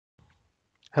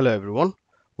Hello everyone,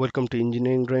 welcome to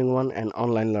Engineering Drawing 1 and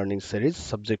Online Learning Series,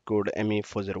 subject code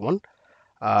ME401.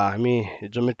 हामी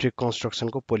geometric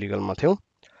कन्स्ट्रक्सनको पोलिगनमा थियौं।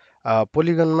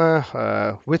 पोलिगनमा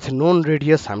with known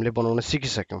radius हामीले बनाउन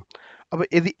सिकिसक्यौं। अब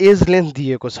यदि एज लेन्थ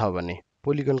दिएको छ भने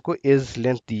पोलिगनको एज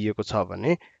लेन्थ दिएको छ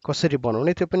भने कसरी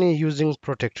बनाउने त्यो पनि using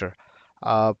protector.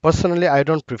 Personally I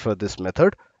don't prefer this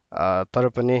method, तर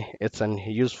पनि it's an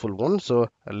useful one, so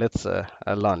let's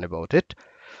learn about it.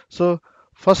 So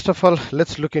first of all,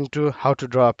 let's look into how to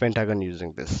draw a pentagon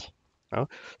using this.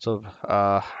 So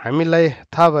हामीलाई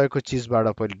थाहा भएको चिजबाट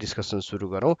पहिले discussion सुरु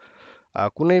गरौँ।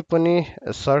 कुनै पनि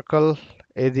सर्कल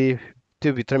यदि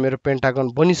त्यो भित्र मेरो पेन्टागन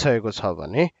बनिसकेको छ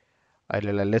भने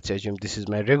अहिलेलाई let's assume this is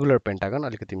my regular Pentagon,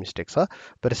 अलिकति मिस्टेक छ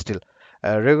बट स्टिल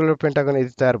रेगुलर पेन्टागन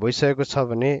यदि तयार भइसकेको छ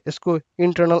भने यसको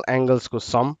इन्टर्नल एङ्गल्सको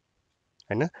सम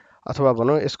हैन, अथवा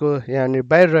भनौँ यसको यहाँनिर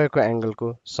बाहिर रहेको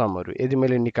एङ्गलको समहरू यदि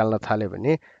मैले निकाल्न थालेँ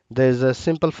भने there is a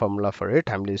simple formula for it.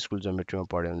 हामीले स्कुल ज्योमेट्रीमा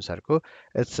पढे अनुसारको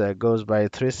it's goes by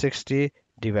 360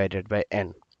 divided by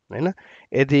n हैन।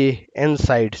 यदि n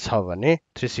साइड छ भने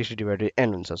 360 divided by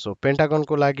n हुन्छ। सो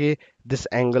पेन्टागनको लागि this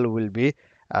angle will be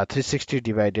 360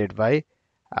 divided by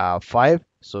 5,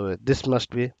 so this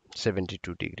must be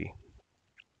 72 degree।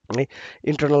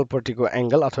 Internal पट्टिको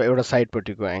angle अथवा एउटा साइड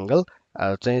पट्टिको एङ्गल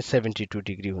चाहिँ 72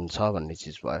 डिग्री हुन्छ भन्ने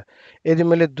चिज भयो। यदि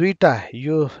मैले दुईटा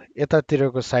यो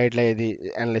यतातिरको साइडलाई यदि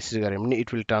एनालाइसिस गरेँ भने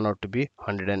it will turn out to be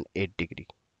 108 degree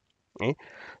है।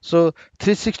 सो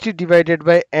 360 डिभाइडेड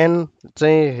बाई एन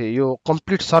चाहिँ यो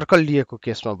कम्प्लिट सर्कल लिएको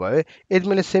केसमा भयो। यदि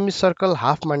मैले सेमी सर्कल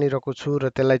हाफ मानिरहेको छु र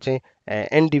त्यसलाई चाहिँ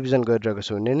एन डिभिजन गरिरहेको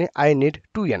छु भने आई निड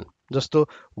 2n, जस्तो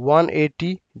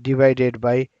 180 डिभाइडेड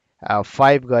बाई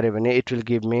 5 गरे भने it will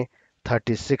give me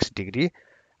 36 degree.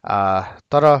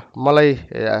 तर मलाई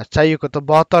चाहिएको त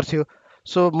 72 थियो।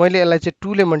 सो मैले यसलाई चाहिँ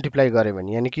 2 ले मल्टिप्लाई गरेँ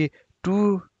भने यानि कि 2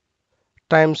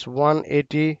 टाइम्स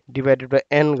 180 डिभाइडेड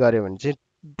बाई n गऱ्यो भने चाहिँ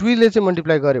 2 ले चाहिँ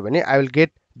मल्टिप्लाई गर्यो भने I will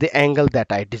get the angle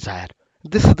that I desire.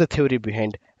 This is the theory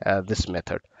behind this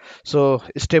method. So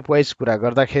step wise कुरा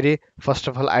गर्दाखेरि first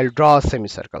of all I will draw a semi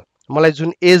circle. मलाई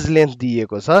जुन एज लेन्थ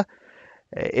दिएको छ,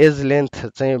 एज लेन्थ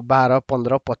चाहिँ 12,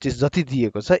 15, 25 जति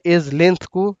दिएको छ, एज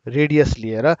लेन्थको रेडियस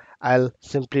लिएर I will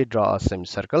simply draw a semi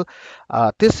circle.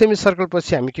 त्यस सेमी सर्कल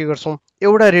पछि हामी के गर्छौँ,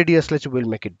 एउटा रेडियसले चाहिँ will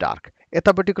make it dark.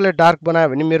 यतापट्टिकोलाई dark बनायो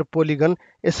भने मेरो पोलिगन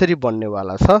यसरी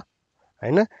बन्नेवाला छ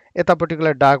हैन,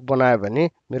 यतापट्टिकोलाई डार्क बनायो भने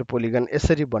मेरो पोलिगन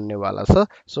यसरी बन्नेवाला छ।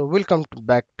 So will come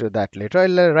back to that letter.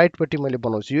 अहिले राइटपट्टि मैले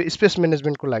बनाउँछु। यो स्पेस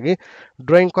म्यानेजमेन्टको लागि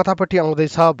ड्रइङ कतापट्टि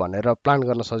आउँदैछ भनेर प्लान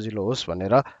गर्न सजिलो होस्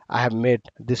भनेर I have made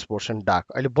this portion dark.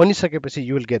 अहिले बनिसकेपछि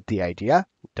you will get the idea,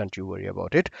 don't you worry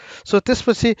about it. So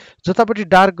त्यसपछि जतापट्टि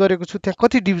डार्क गरेको छु त्यहाँ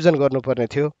कति डिभिजन गर्नुपर्ने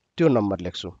थियो त्यो नम्बर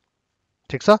लेख्छु,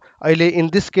 ठिक छ। अहिले in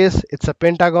this case it's a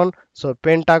Pentagon, so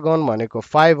Pentagon भनेको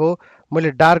 5 हो।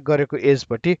 मैले डार्क गरेको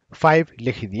एजपट्टि 5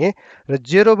 लेखिदिएँ र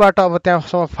 0 बाट अब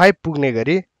त्यहाँसम्म 5 पुग्ने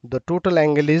गरी the total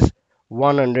angle is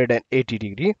 180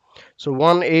 degree. So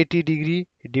 180 degree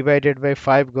divided by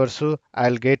 5 गर्छु, I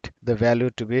will get the value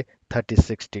to be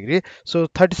 36 degree. So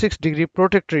 36 degree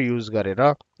protector use गरेर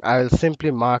I will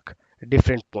simply mark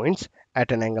different points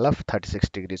at an angle of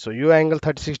 36 degree. So यो angle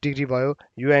 36 degree भयो,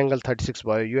 यो angle 36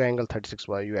 भयो, यो angle 36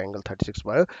 भयो, यो angle 36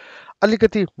 भयो।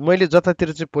 अलिकति मैले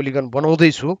जतातिर चाहिँ पोलिगन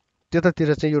बनाउँदैछु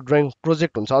त्यतातिर चाहिँ यो ड्रइङ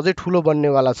प्रोजेक्ट हुन्छ, अझै ठुलो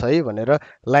बन्नेवाला छ है भनेर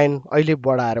लाइन अहिले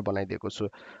बढाएर बनाइदिएको छु।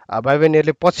 भयो भने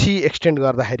यसले पछि एक्सटेन्ड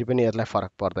गर्दाखेरि पनि यसलाई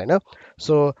फरक पर्दैन।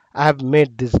 So I have made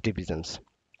this डिभिजन्स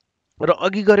र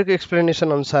अघि गरेको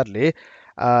एक्सप्लेनेसन अनुसारले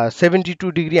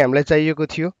 72 डिग्री हामीलाई चाहिएको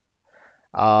थियो।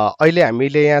 अहिले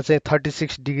हामीले यहाँ चाहिँ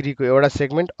 36 डिग्रीको एउटा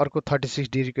सेगमेन्ट, अर्को 36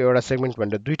 डिग्रीको एउटा सेगमेन्ट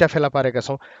भनेर दुईटा फेला पारेका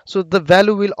छौँ। So the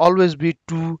value will always be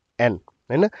 2n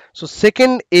हैन। सो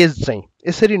सेकेन्ड एज चाहिँ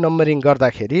यसरी नम्बरिङ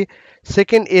गर्दाखेरि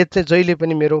सेकेन्ड एज चाहिँ जहिले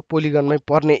पनि मेरो पोलिगनमै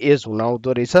पर्ने एज हुन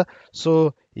आउँदो रहेछ। सो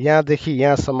यहाँदेखि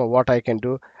यहाँसम्म what I can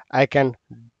do, I can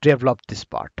develop this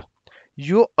part.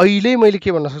 यो अहिले मैले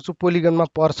के भन्न सक्छु, पोलिगनमा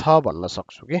पर्छ भन्न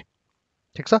सक्छु कि,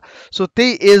 ठिक छ। सो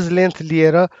त्यही एज लेन्थ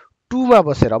लिएर 2 मा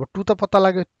बसेर, अब 2 त पत्ता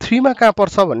लाग्यो, 3 मा कहाँ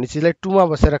पर्छ भन्ने चिजलाई 2 मा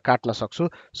बसेर काट्न सक्छु।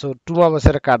 सो 2 मा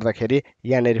बसेर काट्दाखेरि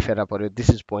यहाँनिर फेला पर्यो, दिस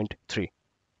इज पोइन्ट 3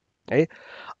 है।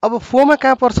 अब 4 मा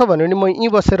कहाँ पर्छ भन्यो भने म यहीँ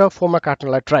बसेर 4 मा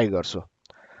काट्नलाई ट्राई गर्छु।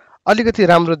 अलिकति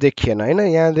राम्रो देखिएन हैन,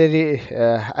 यहाँनिर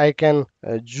आई क्यान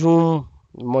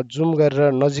म जुम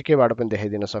गरेर नजिकैबाट पनि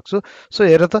देखाइदिन सक्छु। सो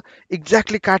हेर त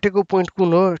एक्ज्याक्टली काटेको पोइन्ट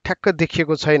कुन हो ठ्याक्क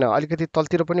देखिएको छैन, अलिकति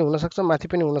तलतिर पनि हुनसक्छ, माथि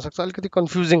पनि हुनसक्छ, अलिकति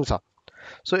कन्फ्युजिङ छ।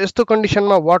 सो यस्तो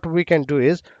कन्डिसनमा what we can do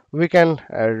is we can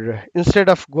instead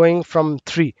of going from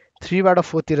 3 बाट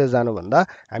 4 तिर जानुभन्दा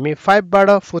हामी 5 बाट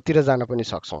 4 तिर जान पनि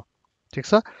सक्छौँ, ठिक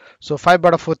छ। सो 5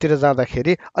 बाट 4 तिर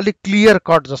जाँदाखेरि अलिक क्लियर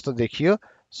कट जस्तो देखियो।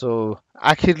 सो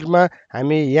आखिरमा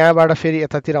हामी यहाँबाट फेरि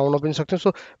यतातिर आउन पनि सक्छौँ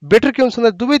सो बेटर के हुन्छ भन्दा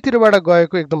दुवैतिरबाट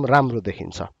गएको एकदम राम्रो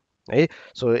देखिन्छ है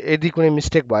सो यदि कुनै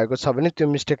मिस्टेक भएको छ भने त्यो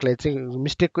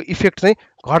मिस्टेकको इफेक्ट चाहिँ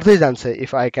घट्दै जान्छ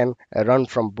if I can run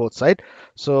from both side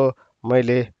so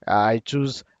मैले आई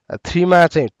चुज 3 मा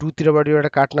चाहिँ 2 तिरबाट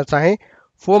काट्न चाहे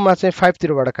 4 मा चाहिँ 5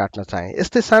 तिरबाट काट्न चाहे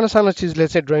यस्तै सानो सानो चिजले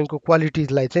चाहिँ ड्रइङको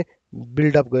क्वालिटीलाई चाहिँ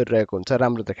बिल्डअप गरिरहेको हुन्छ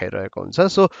राम्रो देखाइरहेको हुन्छ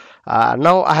so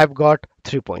now I have got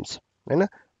 3 points हैन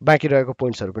बाँकी रहेको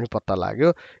पोइन्ट्सहरु पनि पत्ता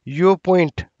लाग्यो यो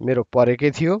पोइन्ट मेरो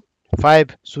परेकै थियो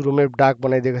 5 सुरुमै डार्क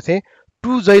बनाइदिएको थिएँ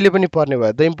 2 जहिले पनि पर्ने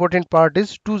भयो द इम्पोर्टेन्ट पार्ट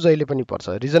इज 2 जहिले पनि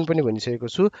पर्छ रिजन पनि भनिसकेको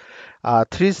छु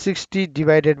 360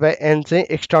 डिभाइडेड बाइ n चाहिँ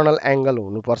एक्सटर्नल एंगल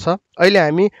हुनुपर्छ अहिले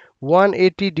हामी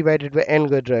 180 डिभाइडेड बाइ n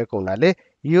गरिरहेको हुनाले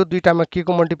यो दुईटामा के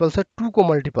को मल्टिपल छ 2 को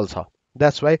मल्टिपल छ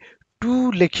द्याट्स वाइ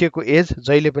 2 लेखिएको एज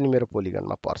जहिले पनि मेरो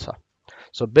पोलिगनमा पर्छ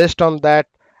so based on that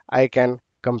I can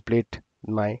complete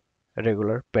my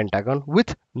regular Pentagon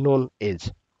with known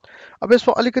as अब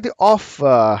यसमा अलिकति अफ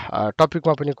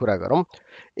टपिकमा पनि कुरा गरौँ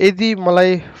यदि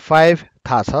मलाई 5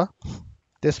 थाहा छ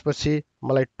त्यसपछि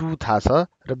मलाई 2 थाहा छ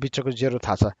र बिचको 0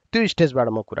 थाहा छ त्यो स्टेजबाट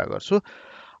म कुरा गर्छु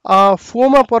 4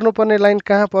 मा पर्नुपर्ने लाइन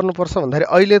कहाँ पर्नुपर्छ भन्दाखेरि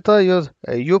अहिले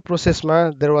त यो प्रोसेसमा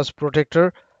देयर वाज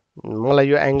प्रोटेक्टर मलाई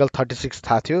यो एंगल 36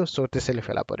 थाहा थियो सो त्यसैले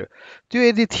फेला पर्यो त्यो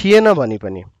यदि थिएन भने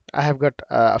पनि I have got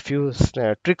a few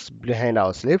tricks behind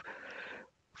our sleeve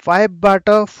 5 बाट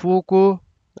 4 को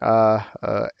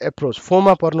एप्रोच 4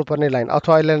 मा पर्नुपर्ने लाइन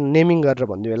अथवा अहिले नेमिङ गरेर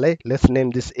भनिदिउँ यसलाई let's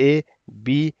name this A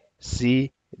B C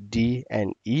D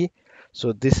and E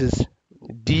so this is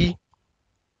D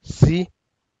C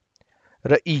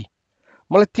र ई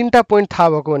मलाई तीनटा पोइन्ट थाहा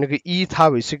भएको भनेको ई थाहा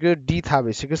भइसक्यो डी थाहा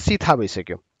भइसक्यो सी थाहा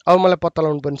भइसक्यो अब मलाई पत्ता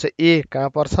लगाउनु पर्ने छ ए कहाँ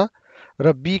पर्छ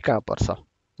र बी कहाँ पर्छ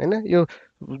हैन यो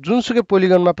जुनसुकै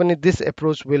पोलिगनमा पनि this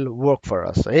approach will work for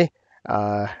अस है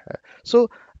सो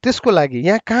त्यसको लागि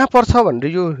यहाँ कहाँ पर्छ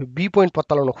भनेर यो बी पोइन्ट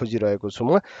पत्ता लगाउन खोजिरहेको छु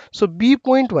म सो बी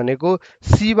पोइन्ट भनेको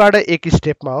सी बाट एक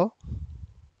स्टेपमा हो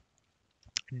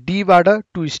डी बाट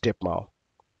 2 स्टेपमा हो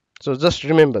सो जस्ट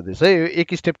रिमेम्बर दिस है यो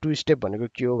एक स्टेप 2 स्टेप भनेको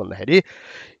के हो भन्दाखेरि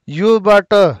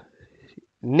योबाट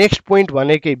नेक्स्ट पोइन्ट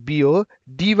भनेकै बी हो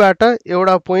डी बाट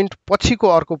एउटा पोइन्ट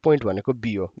पछिको अर्को पोइन्ट भनेको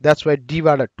बी हो द्याट्स वाइ डी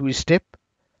बाट 2 स्टेप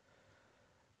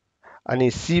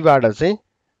अनि सी बाट चाहिँ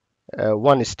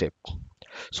 1 स्टेप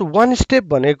सो 1 स्टेप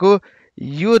भनेको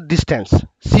यो डिस्टेन्स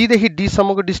सी देखि डी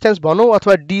सम्मको डिस्टेन्स भनौं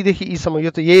अथवा डी देखि ई सम्म यो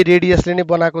त यही रेडियसले नै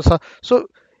बनाएको छ सो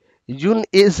जुन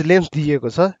एज लेन्थ दिएको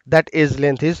छ that as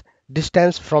length is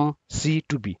distance from C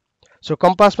to be so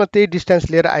कम्पासमा त्यही डिस्टेन्स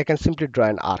लिएर I can simply draw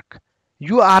an arc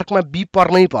यो आर्कमा बी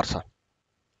पर्नै पर्छ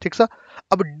ठीक छ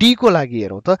अब डी को लागि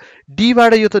हेरौँ त डी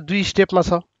बाट यो त 2 स्टेपमा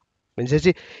छ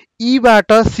भनेपछि ई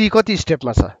बाट सी कति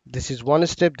स्टेपमा छ this is 1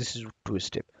 step this is 2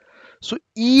 step so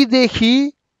ई देखि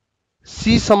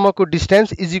सी सम्मको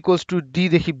distance is equals two D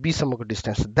देखि बी सम्मको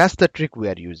distance that's the trick we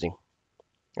are using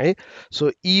है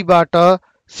सो ई बाट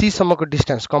सी सम्मको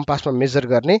डिस्टेन्स कम्पासमा मेजर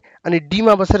गर्ने अनि डी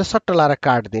मा बसेर सट्ट लाएर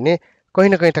काट दिने कहीं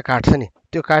न कहीं त काट्छ नि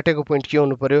त्यो काटेको पोइन्ट के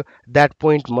हुनु पर्यो that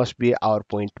point must be our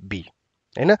point be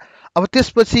हैन अब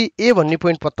त्यसपछि ए भन्ने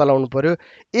पोइन्ट पत्ता लगाउनु पर्यो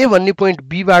ए भन्ने पोइन्ट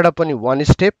बी बाट पनि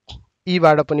 1 स्टेप ई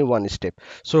बाट पनि 1 स्टेप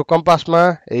सो कम्पासमा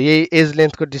यही एज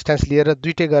लेन्थको डिस्टेन्स लिएर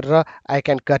दुईटै गरेर आई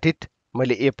क्यान कट इट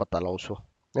मैले ए पत्ता लगाउँछु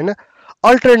हैन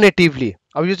अल्टरनेटिभली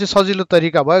अब यो चाहिँ सजिलो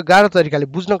तरिका भयो गाह्रो तरिकाले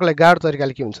बुझ्नको लागि गाह्रो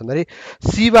तरिकाले के हुन्छ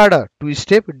भन्दाखेरि सी बाट 2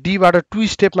 स्टेप डी बाट 2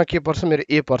 स्टेपमा के पर्छ मेरो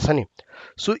ए पर्छ नि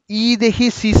सो ई देखि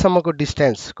सी सम्मको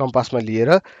डिस्टेन्स कम्पासमा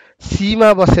लिएर सी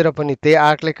मा बसेर पनि त्यही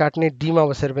आर्कले काट्ने डी मा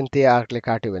बसेर पनि त्यही आर्कले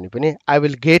काट्यो भने पनि I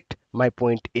will get my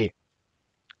point ए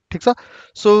ठीक छ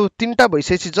सो तीनटा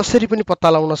भइसकेपछि जसरी पनि पत्ता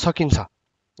लगाउन सकिन्छ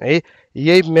है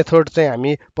यही मेथड चाहिँ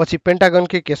हामी पछि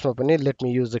पेन्टागनकै केसमा पनि let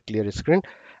me use the clear screen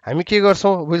हामी के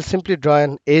गर्छौं will simply draw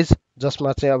an as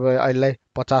जसमा चाहिँ अब अहिले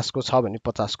 50 को छ भने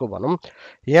 50 को भनौं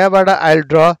यहाँबाट आई विल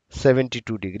ड्रा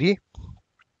 72 डिग्री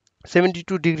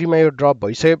 72 डिग्रीमा यो ड्रप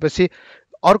भइसकेपछि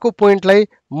अर्को पोइन्टलाई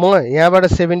म यहाँबाट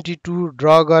 72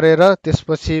 ड्रा गरेर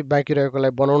त्यसपछि बाँकी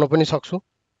रहेकोलाई बनाउन पनि सक्छु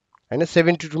हैन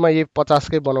 72 मा यो 50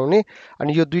 कै बनाउने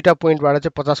अनि यो दुईटा पोइन्टबाट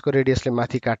चाहिँ 50 को रेडियसले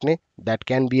माथि काट्ने that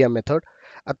can be a method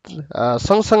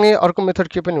सँगसँगै अर्को मेथड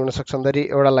के पनि हुन सक्छ भन्दाखेरि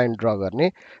एउटा लाइन ड्रा गर्ने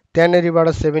त्यहाँनेरिबाट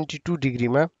 72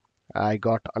 डिग्रीमा आई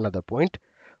गट अनदर पोइन्ट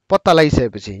पत्ता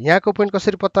लगाइसकेपछि यहाँको पोइन्ट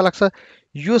कसरी पत्ता लाग्छ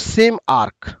यो सेम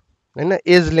आर्क हैन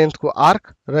एज लेन्थको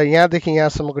आर्क र यहाँदेखि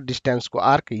यहाँसम्मको डिस्टेन्सको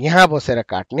आर्क यहाँ बसेर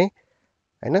काट्ने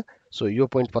हैन सो यो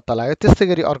पोइन्ट पत्ता लाग्यो त्यस्तै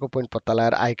गरी अर्को पोइन्ट पत्ता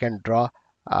लगाएर आई क्यान ड्रा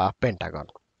पेन्टागन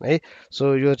है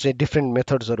सो यो चाहिँ डिफ्रेन्ट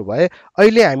मेथड्सहरु भए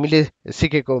अहिले हामीले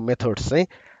सिकेको मेथड्स चाहिँ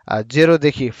 0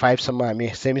 देखि 5 सम्म हामी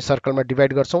सेमी सर्कलमा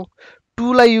डिभाइड गर्छौं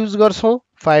 2 लाई युज गर्छौं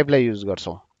 5 लाई युज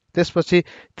गर्छौं त्यसपछि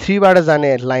 3 बाट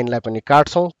जाने लाइनलाई पनि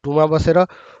काट्छौं 2 मा बसेर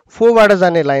 4 बाट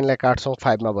जाने लाइनलाई काट्छौं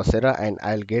 5 मा बसेर and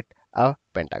I will get a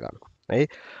Pentagon है।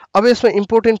 अब यसमा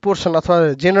इम्पोर्टेन्ट पोर्सन अथवा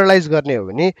जेनरलाइज गर्ने हो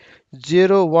भने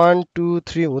 0 1 2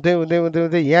 3 हुँदै हुँदै हुँदै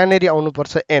हुँदै यहाँनेरि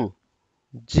आउनुपर्छ n,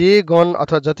 जे गन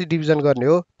अथवा जति डिभिजन गर्ने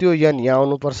हो त्यो n यहाँ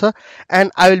आउनुपर्छ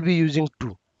and I will be using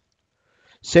 2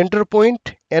 centre point,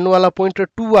 n वाला पोइन्ट र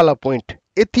 2 वाला पोइन्ट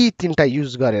यति तीनटा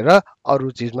युज गरेर अरु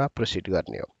चीजमा प्रोसिड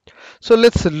गर्ने हो। So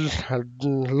let's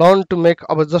learn to make,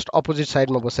 अब जस्ट अपोजिट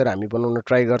साइडमा बसेर हामी बनाउन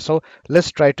ट्राई गर्छौं।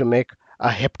 Let's try to make a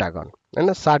heptagon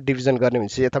हैन। 7 डिभिजन गर्ने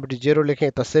भनेपछि यतापट्टि 0 लेखेँ,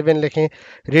 यता 7 लेखेँ,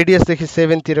 रेडियसदेखि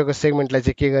 7 तिरको सेगमेन्टलाई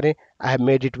चाहिँ के गरेँ, I have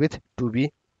made it with 2b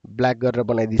black गरेर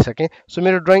बनाइदिइसकेँ। सो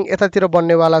मेरो ड्रइङ यतातिर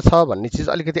बन्नेवाला छ भन्ने चिज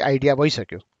अलिकति आइडिया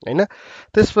भइसक्यो हैन।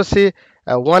 त्यसपछि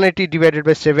 180 डिभाइडेड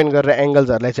बाइ 7 गरेर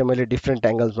एंगल्सहरुलाई चाहिँ मैले डिफरेन्ट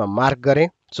एंगल्समा मार्क गरेँ।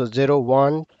 सो 0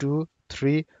 1 2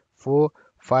 3 4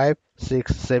 5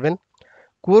 6 7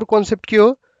 कोर कन्सेप्ट के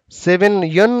हो, 7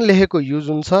 n लेखेको युज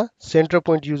हुन्छ, सेन्टर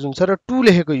पोइन्ट युज हुन्छ र 2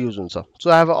 लेखेको युज हुन्छ। So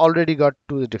I have already got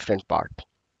 2 different part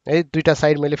है, दुईटा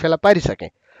साइड मैले फेला पारिसकेँ।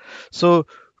 सो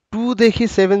 2 देखि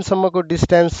 7 सम्मको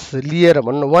डिस्टेन्स लिएर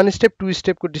भन्नु 1 स्टेप 2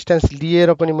 स्टेपको डिस्टेन्स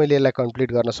लिएर पनि मैले यसलाई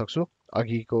कम्प्लिट गर्न सक्छु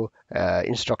अघिको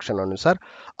इन्स्ट्रक्सन अनुसार,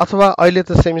 अथवा अहिले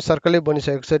त सेमी सर्कलै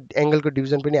बनिसकेको छ, एंगलको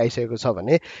डिभिजन पनि आइसकेको छ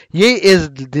भने यही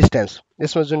एज डिस्टेन्स,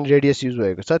 यसमा जुन रेडियस युज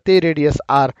भएको छ त्यही रेडियस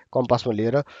r कम्पासमा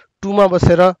लिएर 2 मा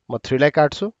बसेर म 3 लाई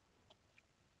काट्छु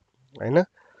हैन।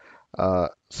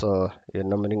 सो यो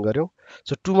नम्बरिङ गर्यौं।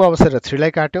 सो 2 मा बसेर 3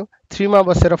 लाई काट्यौं, 3 मा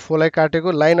बसेर 4 लाई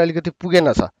काटेको, लाइन अलिकति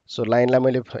पुगेन छ, सो लाइनलाई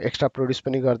मैले एक्स्ट्रा प्रोड्युस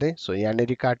पनि गर्दै, सो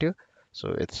यहाँनेरि काट्यो,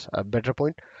 so it's a better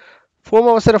point. 4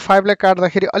 मा बसेर 5 लाई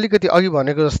काट्दाखेरि अलिकति अघि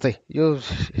भनेको जस्तै यो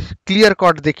क्लियर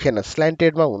कट देखिएन,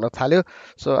 स्ल्यान्टेडमा हुन थाल्यो।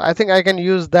 So I think I can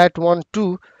use that one two,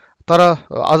 तर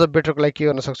अझ बेटरको लागि के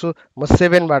गर्न सक्छु, म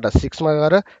 7 बाट 6 मा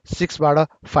गएर 6 बाट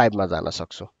 5 मा जान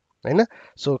सक्छु हैन।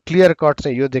 सो क्लियर कट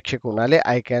चाहिँ यो देखिएको हुनाले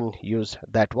आई क्यान युज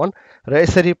दैट वन। र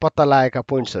यसरी पत्ता लागेका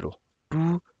पोइन्ट्सहरु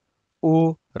 2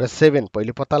 O र 7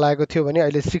 पहिले पत्ता लागेको थियो भने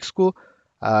अहिले 6 को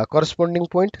करस्पोन्डिङ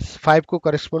पोइन्ट, 5 को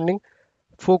करस्पोन्डिङ,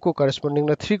 4 को करस्पोन्डिङ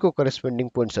र 3 को करस्पोन्डिङ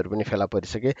पोइन्ट्सहरु पनि फेला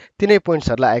परिसके। तिनै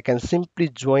पोइन्ट्सहरुलाई I can simply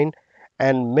join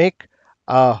and make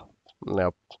a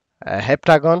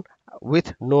heptagon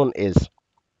with known as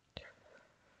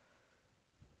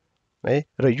है।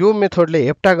 र यो मेथडले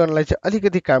हेप्टागनलाई चाहिँ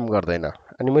अलिकति काम गर्दैन।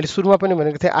 अनि मैले सुरुमा पनि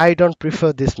भनेको थिएँ I don't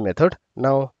prefer this method.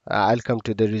 Now I will come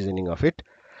to the reasoning of it.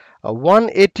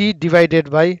 180 divided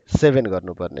by 7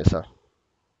 गर्नुपर्ने छ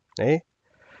है।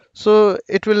 So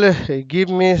it will give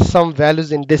me some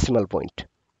values in decimal point.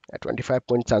 25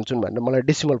 point चाहन्छु भनेर मलाई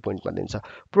डेसिमल पोइन्टमा दिन्छ।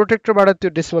 प्रोटेक्टरबाट त्यो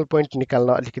डेसिमल पोइन्ट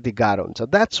निकाल्न अलिकति गाह्रो हुन्छ।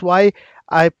 That's why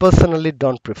I personally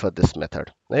don't prefer this method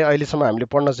है। अहिलेसम्म हामीले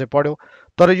पढ्न चाहिँ पढ्यौं,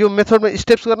 तर यो मेथडमा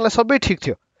स्टेप्स गर्नलाई सबै ठिक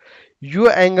थियो, यो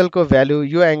एंगलको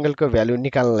भ्यालु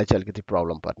निकाल्नलाई चाहिँ अलिकति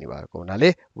प्रब्लम पर्ने भएको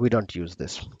हुनाले वी डोन्ट युज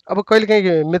दिस। अब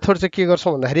कहिलेकाहीँ मेथड चाहिँ के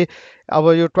गर्छौं भन्दाखेरि,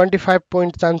 अब यो 25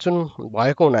 पोइन्ट चान्चुन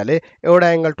भएको हुनाले एउटा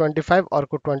एंगल 25,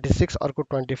 अर्को 26, अर्को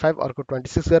 25, अर्को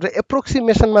 26 गरेर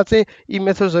एप्रोक्सिमेसनमा चाहिँ यी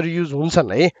मेथड्सहरु युज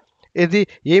हुन्छन् है। यदि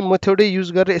यही मेथडै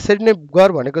युज गरेर यसरी नै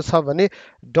गर भनेको छ भने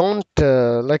डोन्ट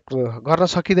लाइक गर्न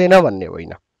सकिदैन भन्ने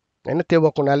होइन हैन। त्यो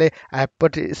भएको हुनाले आई हेभ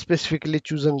पट specifically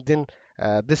chosen then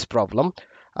this problem,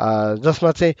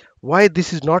 जसमा चाहिँ why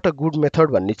this is not a good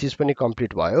method भन्ने चिज पनि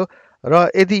कम्प्लिट भयो। र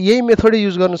यदि यही मेथड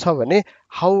युज गर्नु छ भने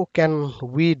how can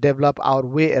we develop our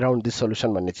way around this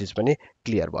solution भन्ने चिज पनि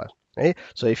क्लियर भयो है।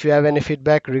 So if you have any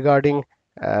feedback regarding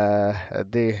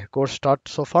the course taught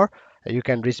so far, you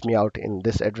can reach me out in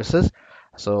this addresses.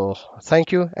 So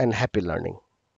thank you and happy learning.